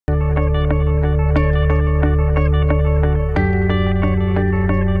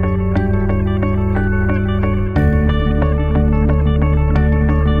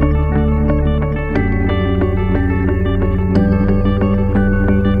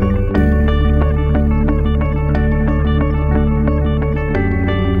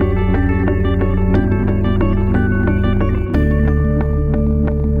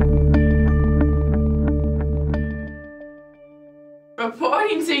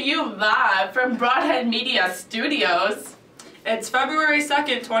you live from Broadhead Media Studios. It's February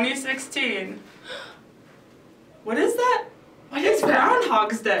 2nd, 2016. What is that? What is that?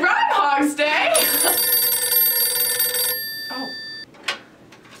 Groundhog's Day. Groundhog's Day? Oh.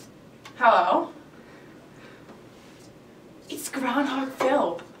 Hello? It's Groundhog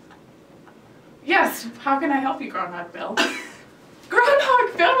Phil. Yes, how can I help you, Groundhog Phil? Groundhog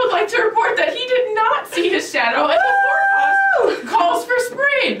Phil would like to report that he did not see his shadow and the forecast calls for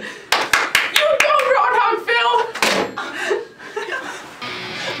spring. You go, Groundhog Phil!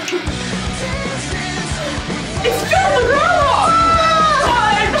 It's Phil the Groundhog!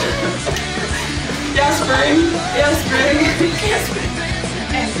 Time! Yes, spring. Yes, spring. Yes, spring.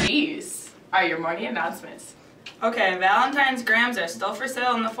 And these are your morning announcements. Okay, Valentine's grams are still for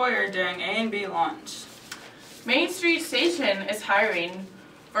sale in the foyer during A and B lunch. Main Street Station is hiring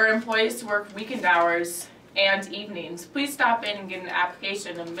for employees to work weekend hours and evenings. Please stop in and get an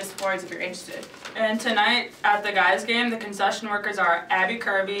application and Miss Fords if you're interested. And tonight at the guys game, the concession workers are Abby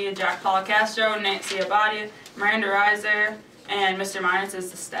Kirby, Jack Policastro, Nancy Abadi, Miranda Reiser, and Mr. Minus is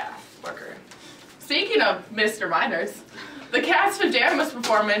the staff worker. Speaking of Mr. Miners, the Cats Pajamas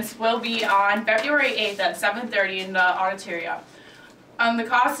performance will be on February 8th at 7:30 in the auditorium. The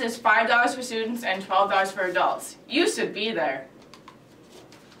cost is $5 for students and $12 for adults. You should be there.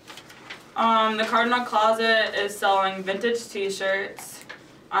 The Cardinal Closet is selling vintage t-shirts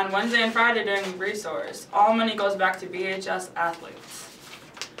on Wednesday and Friday during resource. All money goes back to BHS athletes.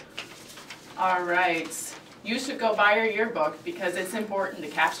 All right. You should go buy your yearbook because it's important to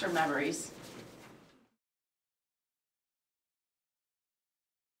capture memories.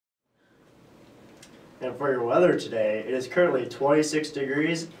 And for your weather today, it is currently 26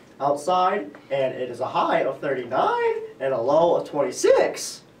 degrees outside, and it is a high of 39 and a low of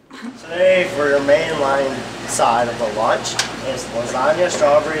 26. Today, for your mainline side of the lunch, is lasagna,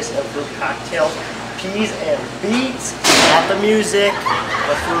 strawberries, and fruit cocktails, peas and beets, not the music,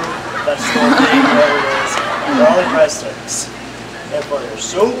 the fruit, vegetable thing, whatever it is, garlic bread sticks. And for your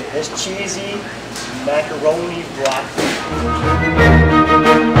soup, is cheesy macaroni broccoli.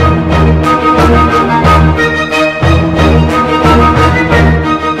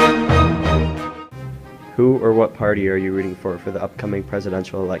 Who or what party are you rooting for the upcoming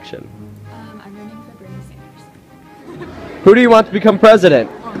presidential election? I'm rooting for Bernie Sanders. Who do you want to become president?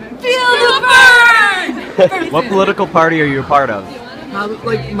 Feel the burn! What political party are you a part of?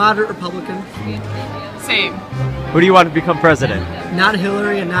 Like moderate Republican. Same. Who do you want to become president? Not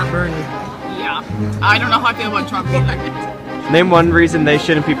Hillary and not Bernie. Yeah. I don't know how I feel about Trump either. Name one reason they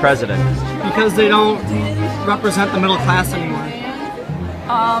shouldn't be president. Because they don't represent the middle class anymore.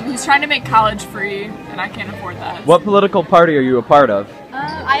 He's trying to make college free, and I can't afford that. What political party are you a part of?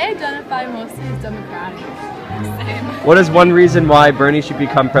 I identify mostly as Democratic. Same. What is one reason why Bernie should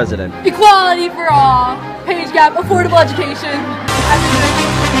become president? Equality for all, page gap, affordable education, everything.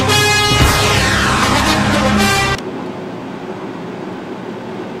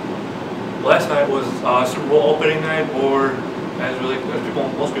 Last night was Super Bowl opening night, or as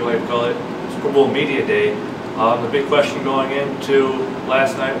most people like to call it, Super Bowl Media Day. The big question going into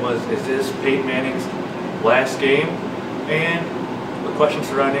last night was, is this Peyton Manning's last game? And the question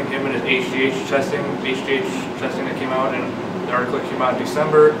surrounding him and his HGH testing that came out, and the article that came out in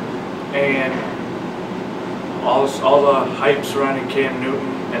December, and all the hype surrounding Cam Newton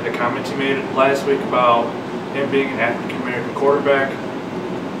and the comments he made last week about him being an African-American quarterback.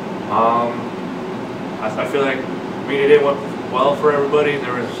 I feel like Media Day went well for everybody.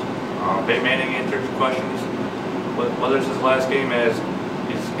 There was Peyton Manning answered the questions. Whether it's his last game, as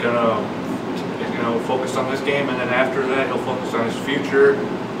he's gonna focus on this game, and then after that he'll focus on his future.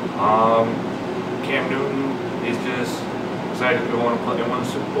 Cam Newton, he's just excited to win the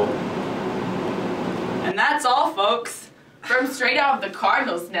Super Bowl. And that's all, folks. From straight out of the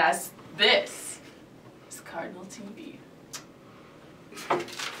Cardinals' nest, this is Cardinal TV.